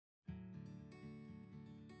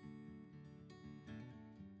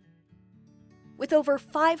With over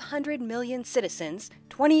 500 million citizens,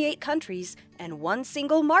 28 countries, and one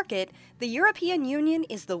single market, the European Union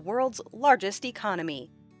is the world's largest economy.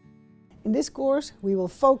 In this course, we will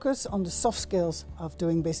focus on the soft skills of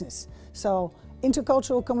doing business. So,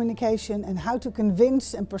 intercultural communication and how to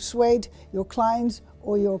convince and persuade your clients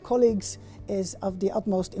or your colleagues is of the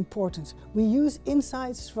utmost importance. We use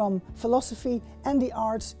insights from philosophy and the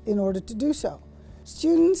arts in order to do so.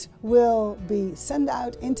 Students will be sent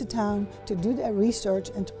out into town to do their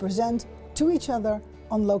research and to present to each other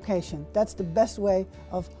on location. That's the best way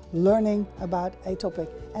of learning about a topic,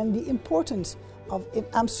 and the importance of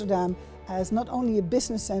Amsterdam as not only a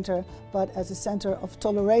business center but as a center of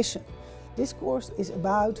toleration. This course is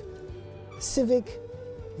about civic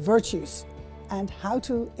virtues and how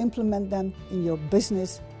to implement them in your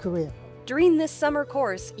business career. During this summer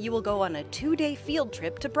course, you will go on a 2-day field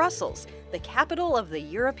trip to Brussels, the capital of the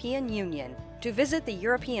European Union, to visit the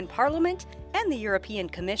European Parliament and the European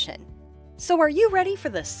Commission. So are you ready for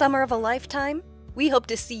the summer of a lifetime? We hope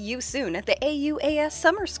to see you soon at the AUAS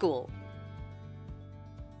Summer School.